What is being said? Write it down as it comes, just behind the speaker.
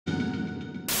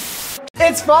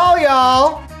it's fall,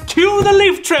 y'all. Cue the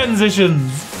leaf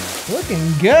transitions. Looking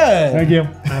good. Thank you.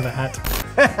 I have a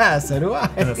hat So do I.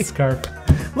 and a scarf.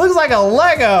 Looks like a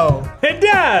Lego. It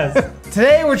does.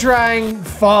 Today we're trying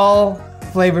fall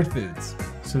flavored foods.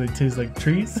 So they taste like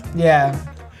trees. Yeah.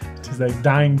 Taste like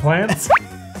dying plants.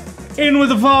 In with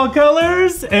the fall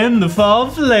colors and the fall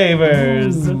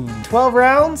flavors. Ooh. 12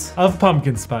 rounds? Of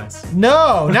pumpkin spice.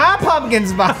 No, not pumpkin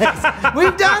spice.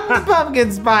 We've done the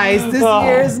pumpkin spice. This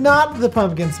year is not the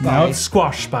pumpkin spice. Now it's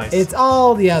squash spice. It's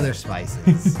all the other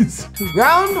spices.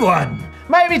 Round 1.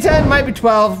 Might be 10, might be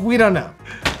 12, we don't know.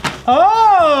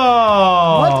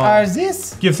 Oh! What are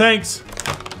this? Give thanks.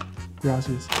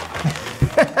 Gracias.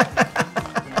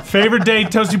 Favorite day,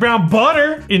 toasty brown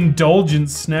butter. Indulgent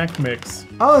snack mix.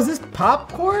 Oh, is this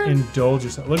popcorn? Indulge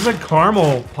yourself. Looks like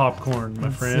caramel popcorn, my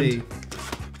friend. See.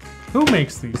 Who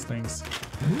makes these things?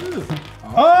 Ooh.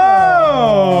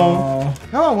 Oh!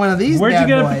 I want one of these. Where'd you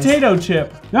get boys. a potato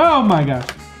chip? Oh my gosh.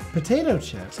 Potato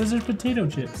chips. Says there's potato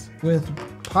chips. With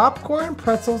popcorn,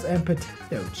 pretzels, and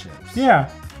potato chips. Yeah.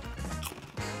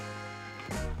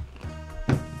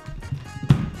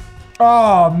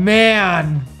 Oh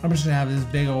man. I'm just gonna have this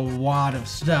big old wad of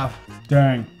stuff.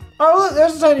 Dang. Oh look,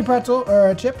 there's a tiny pretzel or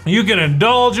a chip. You can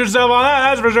indulge yourself on that,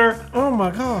 that's for sure. Oh my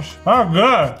gosh. Oh,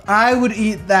 good. I would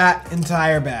eat that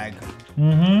entire bag.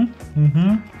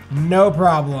 No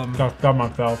problem. Talked about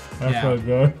myself. That's Yeah. really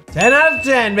good. 10 out of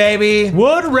 10, baby.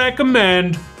 Would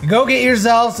recommend. Go get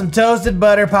yourself some toasted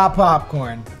butter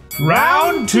popcorn.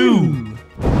 Round 2.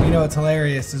 You know what's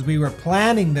hilarious is we were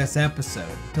planning this episode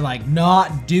to like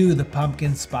not do the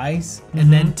pumpkin spice.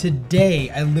 And then today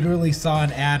I literally saw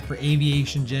an ad for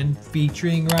Aviation Gin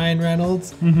featuring Ryan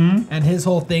Reynolds. And his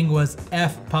whole thing was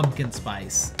F pumpkin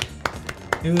spice.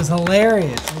 It was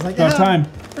hilarious. I was like, About time.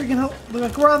 Freaking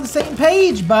like we're on the same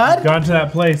page, bud. Gone to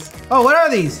that place. Oh, what are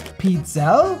these?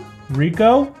 Pizzelle?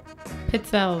 Rico?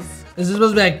 Pizzelles. Is this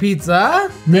supposed to be like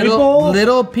pizza? Maple?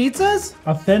 Little pizzas?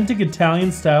 Authentic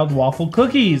Italian styled waffle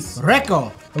cookies.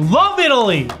 Recco. I love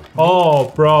Italy. Oh,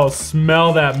 bro,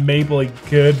 smell that mapley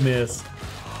goodness.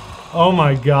 Oh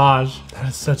my gosh. That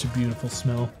is such a beautiful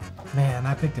smell. Man,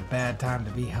 I picked a bad time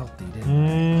to be healthy,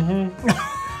 didn't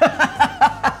I?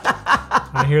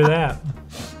 I hear that.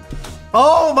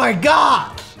 Oh my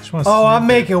gosh! Oh, I'm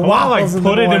making waffles in the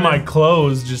put it in morning. my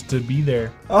clothes just to be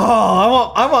there.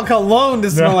 Oh, I want cologne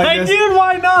to smell like Hey, this. dude,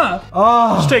 why not?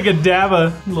 Oh, Just take a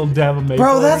little dab of maple.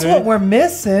 bro, that's every what day. we're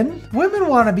missing. Women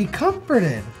want to be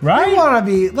comforted, Right?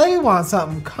 They want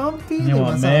something comfy. You they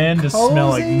want something man to smell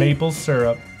like cozy. maple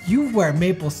syrup. You wear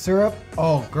maple syrup.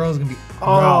 Oh, girls gonna be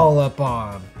all up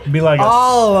on. Be like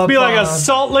All a be like a up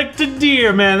salt lick to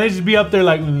deer, man. They just be up there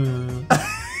like,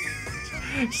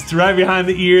 just right behind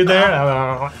the ear there.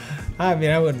 I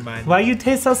mean, I wouldn't mind. Why you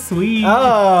taste so sweet?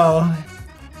 Oh,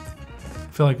 I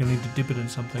feel like I need to dip it in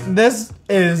something. this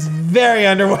is very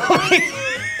underwhelming.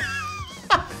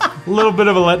 A little bit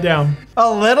of a letdown.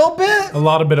 A little bit? A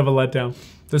lot of bit of a letdown.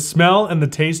 The smell and the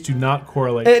taste do not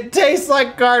correlate. It tastes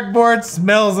like cardboard,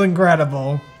 smells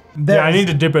incredible. Yeah, I need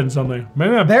to dip it in something.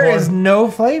 Maybe I'm There poor. is no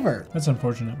flavor. That's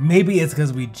unfortunate. Maybe it's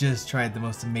because we just tried the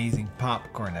most amazing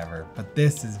popcorn ever, but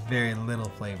this is very little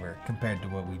flavor compared to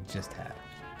what we just had.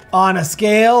 On a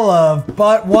scale of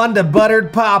 1 to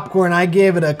buttered popcorn, I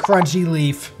gave it a crunchy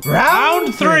leaf.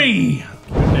 Round 3.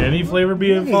 Couldn't any flavor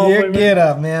be a fall flavor? Get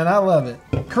up, man. I love it.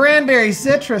 Cranberry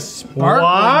citrus sparkling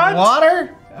What?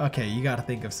 water? Okay, you gotta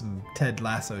think of some Ted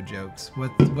Lasso jokes.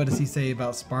 What does he say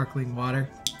about sparkling water?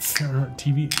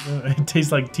 TV. It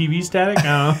tastes like TV static. I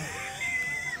don't know.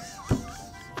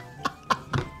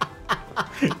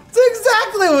 It's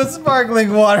exactly what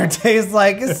sparkling water tastes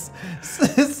like. It's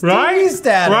Right? TV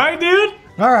static. Right, dude?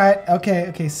 All right.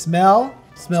 Okay. Smells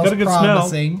got a good smell.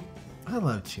 promising. I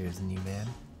love cheersing you, man.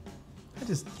 I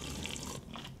just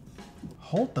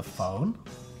hold the phone.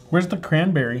 Where's the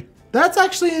cranberry? That's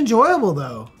actually enjoyable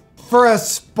though. For a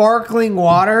sparkling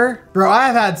water, bro,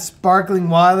 I've had sparkling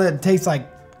water that tastes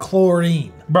like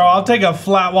chlorine. Bro, I'll take a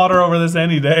flat water over this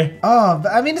any day. Oh,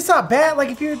 but I mean, it's not bad. Like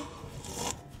if you're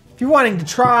wanting to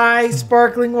try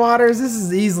sparkling waters, this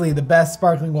is easily the best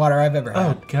sparkling water I've ever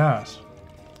had. Oh gosh.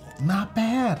 Not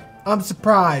bad. I'm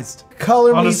surprised.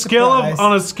 Color On me a scale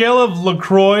surprised. of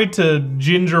LaCroix to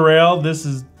ginger ale, this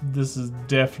is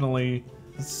definitely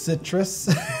citrus.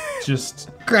 just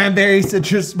Cranberry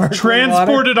citrus sparkling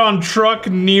transported on truck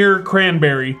near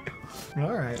Cranberry. water.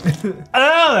 All right.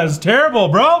 Oh, that's terrible,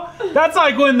 bro. That's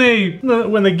like when they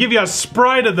give you a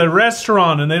Sprite at the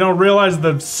restaurant and they don't realize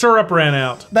the syrup ran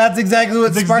out. That's exactly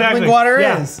what sparkling water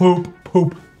Yeah. is.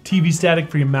 Poop. TV static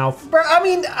for your mouth. Bro, I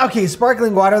mean, okay,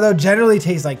 sparkling water though generally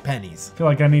tastes like pennies. I feel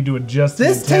like I need to adjust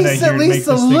This the antenna tastes here at to make least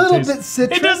a this thing little taste- bit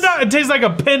citrus. It does not. It tastes like a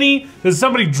penny that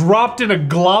somebody dropped in a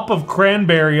glop of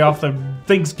cranberry off the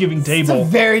Thanksgiving It's table. a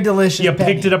very delicious You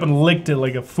penny. picked it up and licked it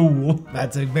like a fool.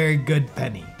 That's a very good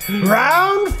penny.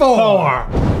 Round 4. Four.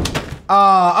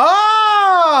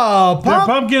 They're Pump.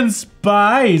 pumpkin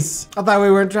spice. I thought we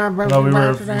weren't trying. I thought we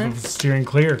were steering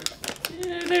clear.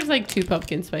 There's like 2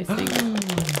 pumpkin spice things.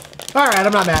 All right,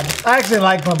 I'm not mad. I actually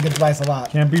like pumpkin spice a lot.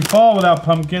 Can't be fall without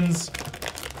pumpkins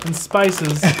and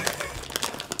spices.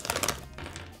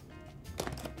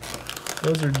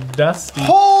 Those are dusty.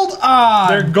 Hold on.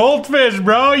 They're goldfish,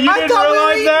 bro. You I didn't thought we were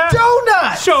realize eating that?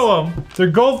 donuts. Show them. They're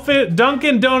goldfish,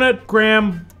 Dunkin' Donut,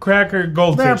 graham cracker, They're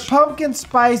goldfish. pumpkin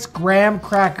spice graham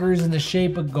crackers in the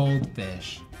shape of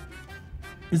goldfish.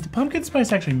 Is the pumpkin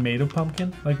spice actually made of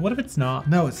pumpkin? Like, what if it's not?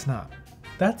 No, it's not.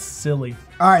 That's silly.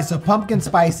 All right, so pumpkin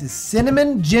spice is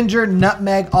cinnamon, ginger,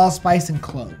 nutmeg, allspice, and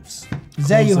cloves. Is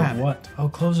that you Cloves of have it? what? Oh,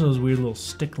 cloves are those weird little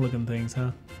stick-looking things,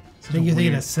 huh? I think you're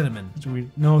thinking of cinnamon. It's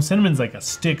weird. No, cinnamon's like a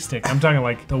stick. I'm talking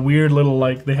like the weird little,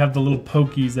 like, they have the little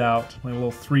pokies out. Like a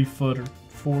little 3-foot or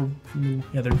 4 little.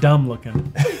 Yeah, they're dumb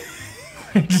looking.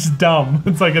 Just dumb.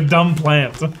 It's like a dumb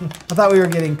plant. I thought we were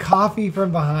getting coffee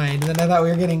from behind, and then I thought we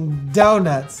were getting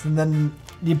donuts, and then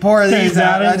you pour these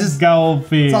out. I just,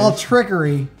 goldfish. it's all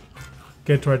trickery.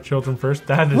 Get to our children first.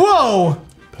 That is Whoa!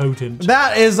 potent.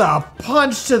 That is a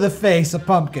punch to the face of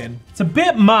pumpkin. It's a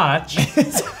bit much.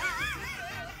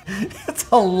 It's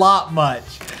a lot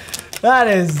much. That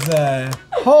is,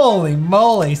 holy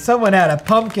moly. Someone had a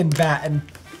pumpkin bat and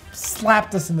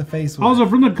slapped us in the face with Also, it.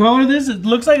 from the color of this, it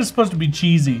looks like it's supposed to be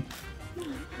cheesy.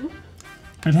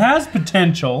 It has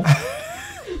potential.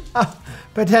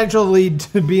 Potentially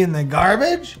to be in the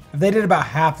garbage. If they did about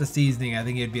half the seasoning, I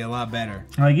think it'd be a lot better.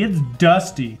 Like, it's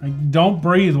dusty. Like, don't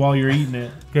breathe while you're eating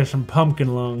it. Get some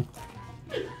pumpkin lung.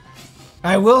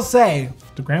 I will say,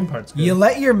 The graham part's good. you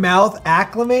let your mouth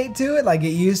acclimate to it, like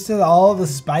get used to all the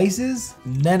spices,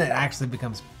 and then it actually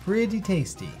becomes pretty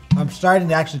tasty. I'm starting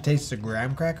to actually taste the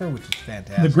graham cracker, which is The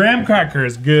fantastic. graham cracker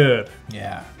is good.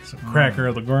 Yeah. It's a cracker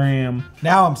of the graham.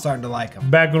 Now I'm starting to like them.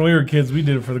 Back when we were kids, we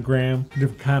did it for the graham.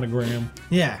 Different kind of graham.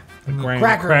 Yeah. Graham,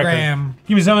 Cracker graham.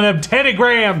 Give me some of them Teddy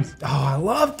Grahams. Oh, I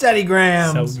love Teddy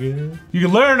Grahams. So good. You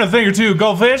can learn a thing or two,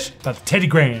 Goldfish, about the Teddy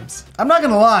Grahams. I'm not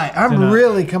gonna lie, I'm They're not.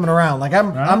 really coming around. Like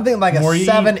I'm thinking like More a you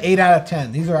 7, 8 out of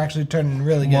 10. These are actually turning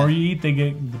really The more good. you eat,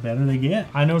 the better they get.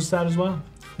 I noticed that as well.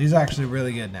 These are actually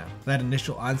really good now. That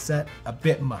initial onset, a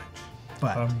bit much,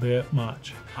 but A bit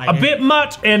much. I A get bit it.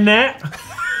 much in that.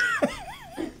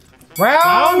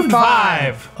 round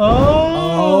 5.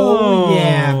 Oh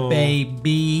yeah,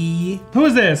 baby. Who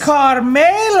is this?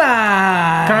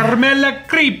 Carmela. Carmela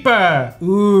Creeper.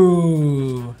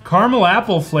 Ooh. Caramel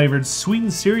apple flavored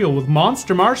sweetened cereal with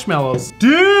monster marshmallows.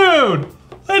 Dude,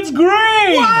 that's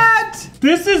great. What?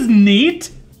 This is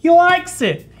neat. He likes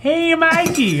it. Hey,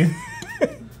 Mikey.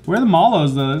 Where are the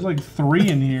mallows though? There's like 3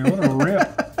 in here. What a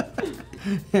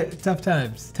rip. Tough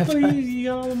times. Tough Oh, times. you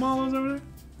got all the mallows over there?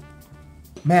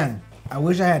 Man, I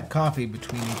wish I had coffee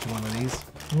between each one of these.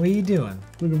 What are you doing?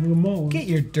 Looking for the mallows. Get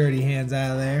your dirty hands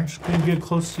out of there. Just gonna get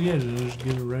close to the edge and just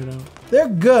get it right out. They're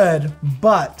good,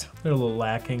 but They're a little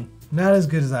lacking. not as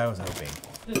good as I was hoping.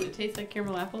 Does it taste like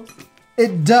caramel apples?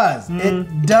 It does.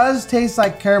 It does taste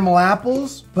like caramel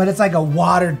apples, but it's like a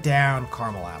watered down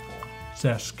caramel apple. It's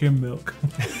that skim milk.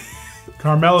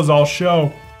 Carmela's all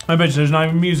show. I bet you there's not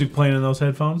even music playing in those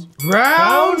headphones.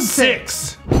 Round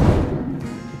 6.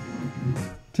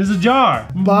 Tis a jar.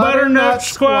 Butternut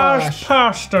squash squash.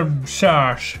 pasta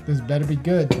sauce. This better be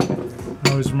good.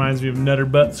 Always reminds me of Nutter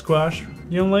Butt squash.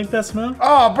 You don't like that smell?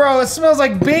 Oh, bro, it smells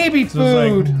like baby It smells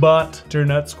food. like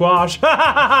butternut squash.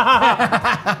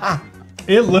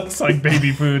 It looks like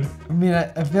baby food. I mean,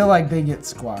 I feel like they get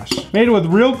squashed. Made with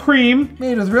real cream,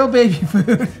 Made with real baby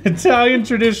food. Italian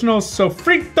traditional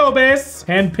sofrito base,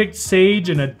 hand-picked sage,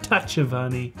 and a touch of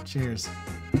honey. Cheers.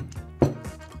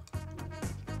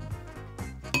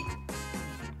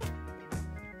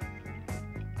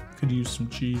 Could use some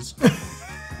cheese.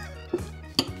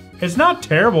 It's not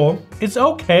terrible. It's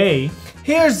okay.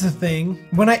 Here's the thing.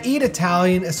 When I eat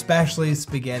Italian, especially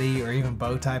spaghetti or even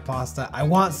bow tie pasta, I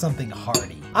want something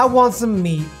hearty. I want some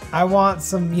meat. I want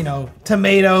some, you know,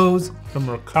 tomatoes. Some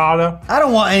ricotta. I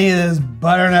don't want any of this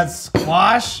butternut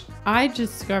squash. I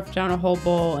just scarfed down a whole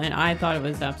bowl and I thought it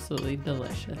was absolutely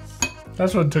delicious.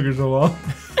 That's what took her so long.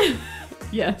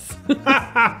 Yes.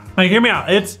 Like, hear me out.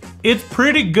 It's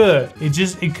pretty good.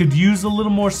 It could use a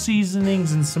little more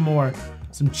seasonings and some more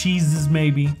Some cheeses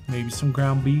maybe. Maybe some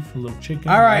ground beef, a little chicken.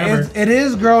 All right, whatever. it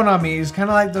is growing on me. It's kind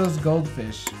of like those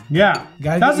goldfish. Yeah,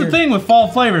 Gotta that's get the thing with fall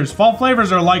flavors. Fall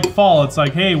flavors are like fall. It's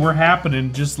like, hey, we're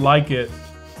happening, just like it.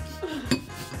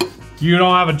 You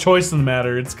don't have a choice in the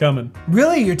matter. It's coming.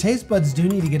 Really, your taste buds do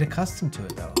need to get accustomed to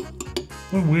it, though.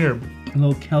 What weird. A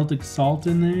little Celtic salt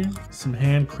in there. Some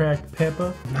hand-cracked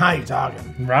pepper. Now you're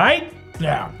talking. Right?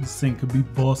 Yeah. This thing could be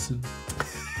bussin'.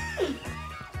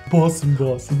 Bussin'.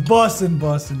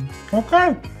 Bussin'.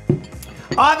 Okay.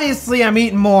 Obviously, I'm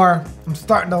eating more. I'm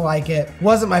starting to like it.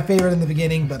 Wasn't my favorite in the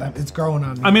beginning, but it's growing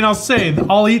on me. I mean, I'll say,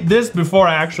 I'll eat this before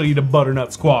I actually eat a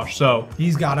butternut squash, so.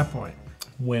 He's got a point.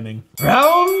 Winning.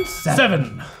 Round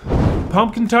 7.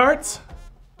 Pumpkin tarts.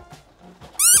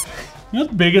 You know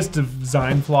the biggest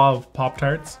design flaw of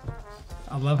Pop-Tarts?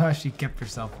 I love how she kept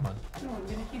herself on. Oh, I'm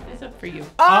gonna keep this up for you.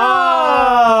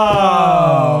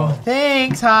 Oh!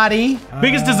 Thanks, hottie.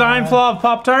 Biggest design flaw of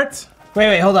Pop-Tarts?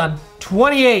 Wait, hold on.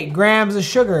 28 grams of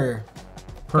sugar.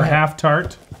 Per half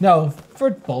tart. No, for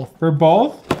both. For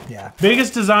both? Yeah.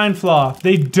 Biggest design flaw.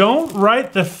 They don't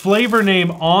write the flavor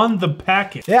name on the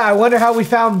packet. Yeah, I wonder how we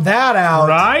found that out.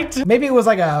 Right? Maybe it was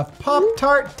like a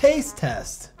Pop-Tart taste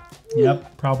test.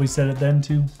 Yep, probably said it then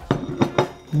too.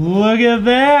 Look at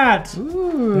that!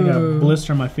 Ooh. I got a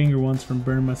blister on my finger once from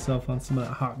burning myself on some of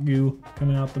that hot goo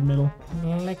coming out the middle.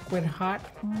 Liquid hot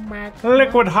magma.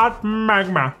 Liquid hot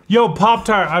magma. Yo,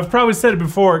 Pop-Tart, I've probably said it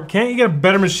before. Can't you get a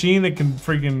better machine that can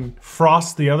freaking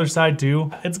frost the other side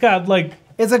too? It's got like...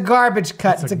 It's a garbage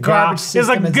cut. It's a garbage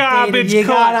system. It's a garbage dated. You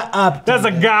cut. gotta update That's a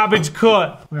it. garbage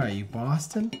cut. Where are you,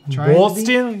 Boston? Trying to be?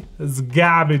 Boston? It's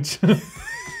garbage.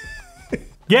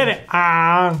 Get it?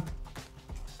 I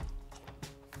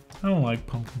don't like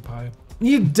pumpkin pie.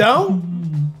 You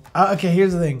don't? Okay,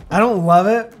 here's the thing. I don't love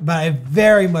it, but I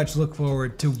very much look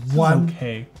forward to one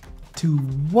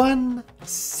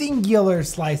singular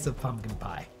slice of pumpkin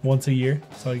pie. Once a year.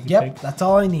 That's all you can Yep, take. that's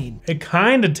all I need. It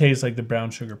kind of tastes like the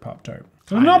brown sugar Pop-Tart.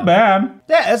 It's not bad.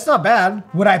 Yeah, it's not bad.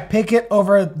 Would I pick it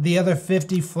over the other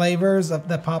 50 flavors of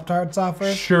the Pop-Tarts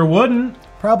offer? Sure wouldn't.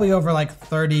 Probably over like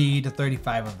 30 to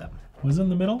 35 of them. Was it in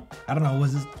the middle? I don't know,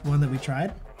 was this one that we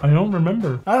tried? I don't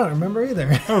remember. I don't remember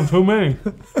either. Oh, too many.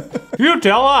 You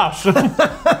tell us.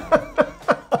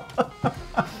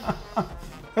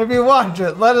 If you watch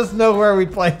it, let us know where we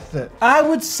placed it. I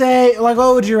would say, like,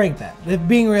 what would you rank that? If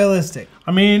being realistic.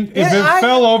 I mean, if Yeah, it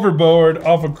fell overboard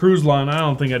off a cruise line, I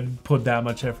don't think I'd put that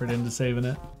much effort into saving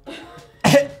it.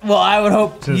 Well, I would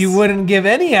hope you wouldn't give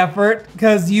any effort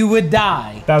because you would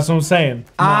die. That's what I'm saying.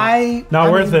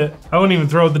 Not worth it. I wouldn't even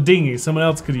throw it the dinghy. Someone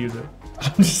else could use it.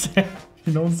 I'm just saying.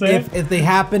 You know what I'm saying? If they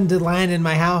happened to land in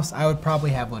my house, I would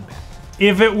probably have one back.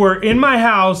 If it were in my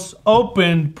house,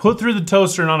 open, put through the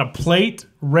toaster and on a plate,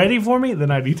 ready for me,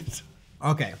 then I'd eat it.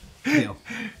 Okay, deal.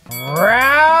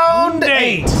 Round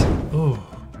 8. Oh,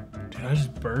 dude, I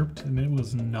just burped and it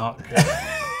was not good.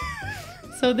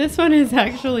 So this one is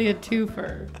actually a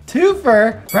twofer.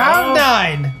 Twofer. Round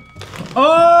 9.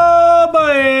 Oh,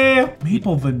 boy.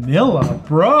 Maple vanilla,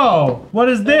 bro. What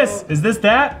is this? Is this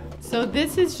that? So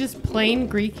this is just plain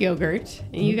Greek yogurt,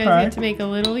 and you guys Okay. get to make a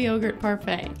little yogurt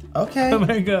parfait. Okay. Oh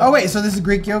my God. Oh wait, so this is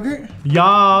Greek yogurt?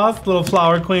 Yas, little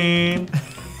flower queen.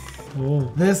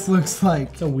 Oh, This looks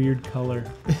like, it's a weird color.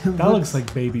 That looks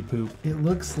like baby poop. it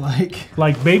looks like,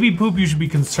 Like baby poop you should be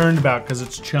concerned about because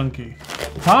it's chunky.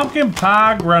 Pumpkin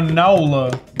pie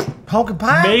granola. pumpkin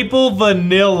pie? Maple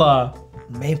vanilla.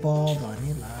 Maple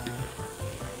vanilla.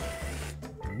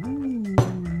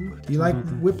 Ooh. Do you like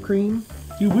whipped cream?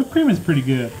 Dude, whipped cream is pretty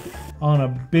good. On a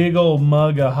big old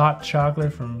mug of hot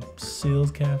chocolate from Seal's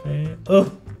Cafe.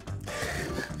 Ugh.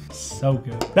 So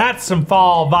good. That's some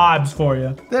fall vibes for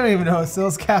you. They don't even know what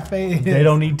Sil's Cafe is. They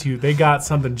don't need to. They got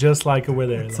something just like it over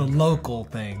there. It's a local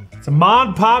thing. It's a mom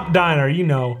and pop diner, you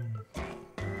know.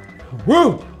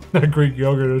 Woo! That Greek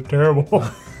yogurt is terrible.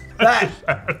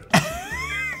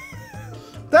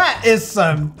 That is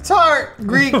some tart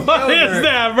Greek yogurt. What is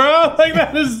that, bro? Like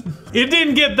that is, it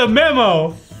didn't get the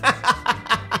memo.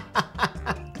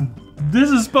 This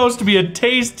is supposed to be a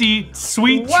tasty,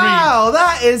 sweet treat. Wow,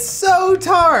 that is so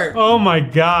tart. Oh my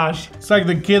gosh. It's like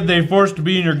the kid they forced to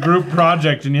be in your group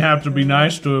project and you have to be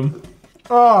nice to him.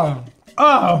 Oh.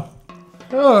 Oh.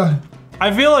 Ugh.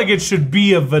 I feel like it should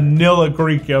be a vanilla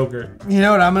Greek yogurt. You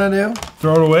know what I'm gonna do?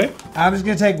 Throw it away. I'm just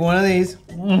gonna take one of these,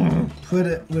 put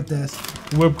it with this.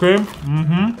 Whipped cream.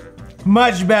 Mm-hmm.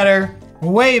 Much better.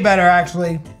 Way better,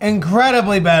 actually.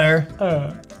 Incredibly better.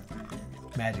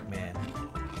 Magic Man.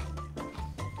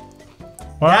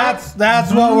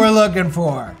 That's what we're looking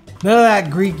for. None of that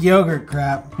Greek yogurt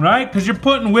crap. Right? Because you're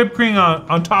putting whipped cream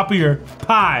on top of your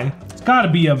pie. It's gotta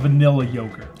be a vanilla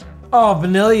yogurt. Oh,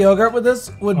 vanilla yogurt with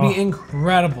this would be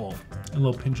incredible. A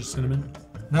little pinch of cinnamon.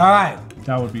 All right,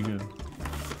 That would be good.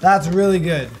 that's really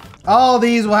good. All of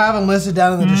these, we'll have them listed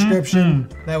down in the description.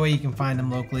 That way you can find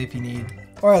them locally if you need,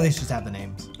 or at least just have the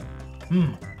names.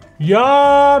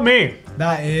 Yummy!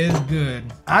 That is good.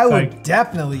 I would Like-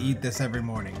 definitely eat this every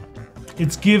morning.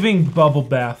 It's giving bubble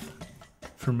bath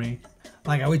for me.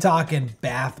 Like, are we talking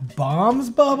bath bombs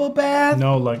bubble bath?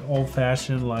 No, like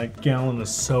old-fashioned, like gallon of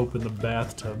soap in the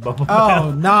bathtub bubble Oh,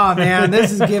 bath. nah, man.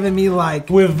 This is giving me like,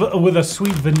 With a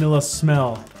sweet vanilla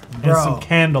smell and Bro. some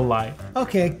candlelight.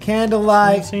 okay,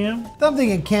 candlelight. See him? I'm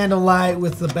thinking candlelight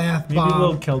with the bath Maybe a bomb.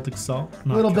 little Celtic salt. A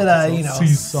Not little bit Celtic of, you know, salt,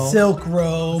 sea salt. silk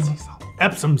robe.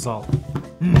 Epsom salt.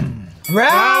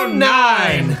 Round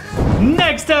 9.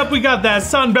 Next up, we got that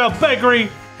Sunbelt Bakery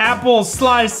apple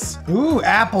slice. Ooh,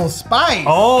 apple spice.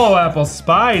 Oh, apple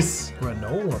spice.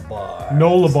 Granola bar.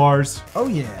 Nola bars. Oh,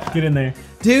 yeah. Get in there.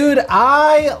 Dude,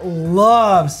 I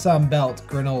love Sunbelt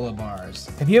granola bars.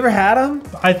 Have you ever had them?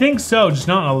 I think so, just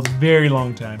not in a very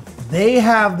long time. They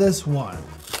have this one.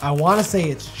 I want to say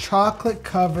it's chocolate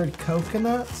covered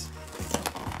coconuts.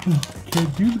 Okay,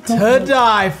 do the To coconut.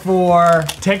 die for.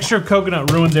 Texture of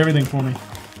coconut ruins everything for me.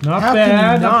 Not How can you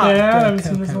bad, not not bad. get I haven't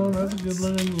seen this coconut? one. That's a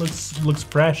good one. Looks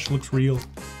fresh, looks real.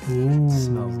 Ooh.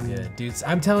 Smells good, dudes.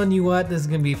 I'm telling you what, this is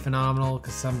gonna be phenomenal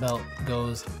because Sunbelt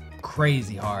goes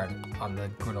crazy hard on the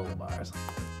granola bars.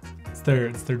 It's their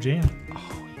jam.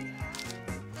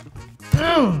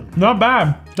 Not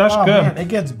bad. That's Oh good. man, it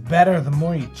gets better the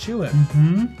more you chew it.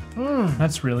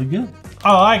 That's really good.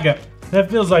 I like it. That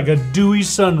feels like a dewy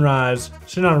sunrise.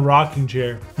 Sitting on a rocking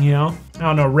chair, you know?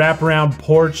 On a wraparound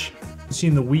porch. You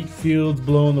seen the wheat fields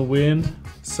blowing the wind.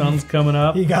 Sun's coming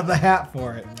up. You got the hat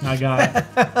for it. I got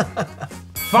it.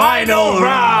 Final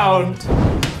round.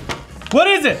 What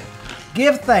is it?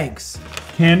 Give thanks.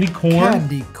 Candy corn.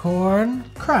 Candy corn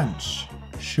crunch.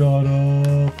 Shut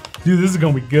up. Dude, this is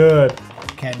gonna be good.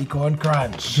 Candy corn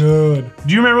crunch. Good.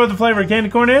 Do you remember what the flavor of candy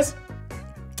corn is?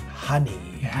 Honey.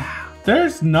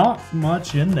 There's not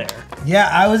much in there. Yeah,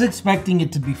 I was expecting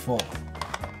it to be full.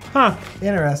 Huh.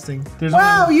 Interesting. There's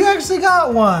Wow, you actually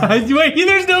got one. Wait,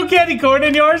 there's no candy corn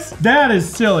in yours? That is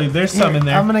silly. There's some in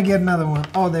there. I'm gonna get another one.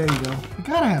 Oh, there you go. You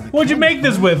gotta have it. What'd you make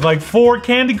this with? Like 4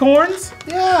 candy corns?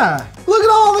 Yeah. Look at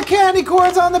all the candy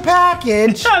corns on the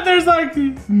package. Yeah, there's like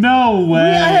no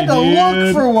way. I had to look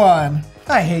dude. for one.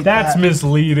 I hate That's that.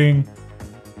 misleading.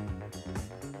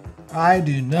 I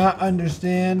do not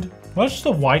understand. What's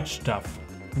the white stuff?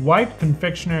 White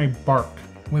confectionery bark.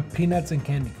 With peanuts and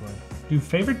candy corn. Dude,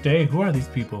 favorite day. Who are these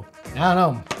people? I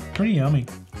don't know, Pretty yummy.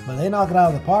 but they knock it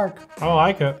out of the park. I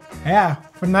like it. Yeah,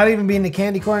 for not even being a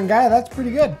candy corn guy, that's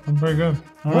pretty good. I'm pretty good. I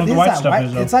don't know What what the is white that? stuff White-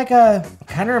 is though. It's like a,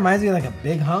 kind of reminds me of like a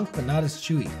big hunk, but not as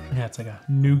chewy. Yeah, it's like a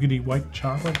nougaty white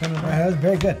chocolate kind of Yeah, thing. that was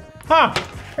very good. Huh.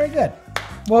 Very good.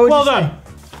 What would Well you say? done.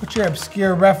 What's your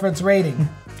obscure reference rating?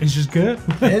 It's just good.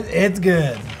 It's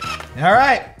good. All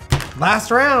right, last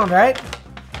round, right?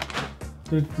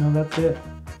 Dude, no, that's it.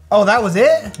 Oh, that was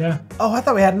it? Yeah. Oh, I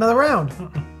thought we had another round.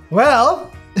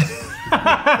 Well,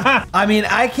 I mean,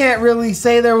 I can't really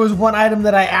say there was one item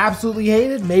that I absolutely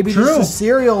hated. Maybe just True. the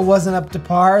cereal wasn't up to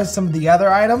par as some of the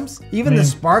other items. Even the Man.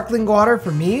 sparkling water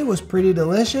for me was pretty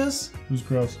delicious. It was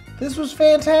gross. This was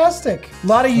fantastic. A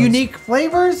lot of unique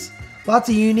flavors, lots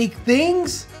of unique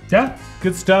things. Yeah,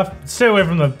 good stuff. Stay away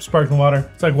from the sparkling water.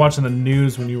 It's like watching the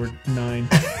news when you were 9.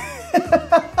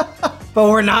 But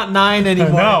we're not 9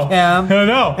 anymore, No. Cam. I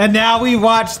know. And now we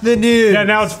watch the news. Yeah,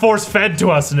 now it's force fed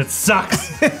to us and it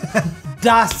sucks.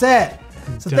 That's it.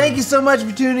 So thank you so much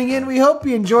for tuning in. We hope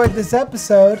you enjoyed this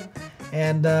episode.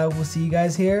 And we'll see you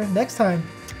guys here next time.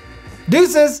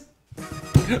 Deuces.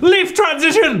 Leaf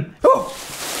transition! Oh.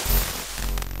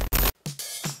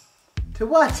 To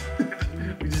what?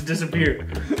 We just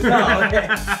disappeared. Oh, okay.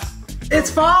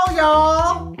 It's fall,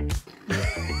 y'all.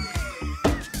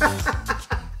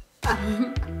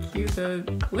 Cue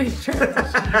the leaf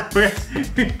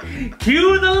transition.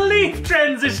 Cue the leaf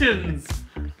transitions!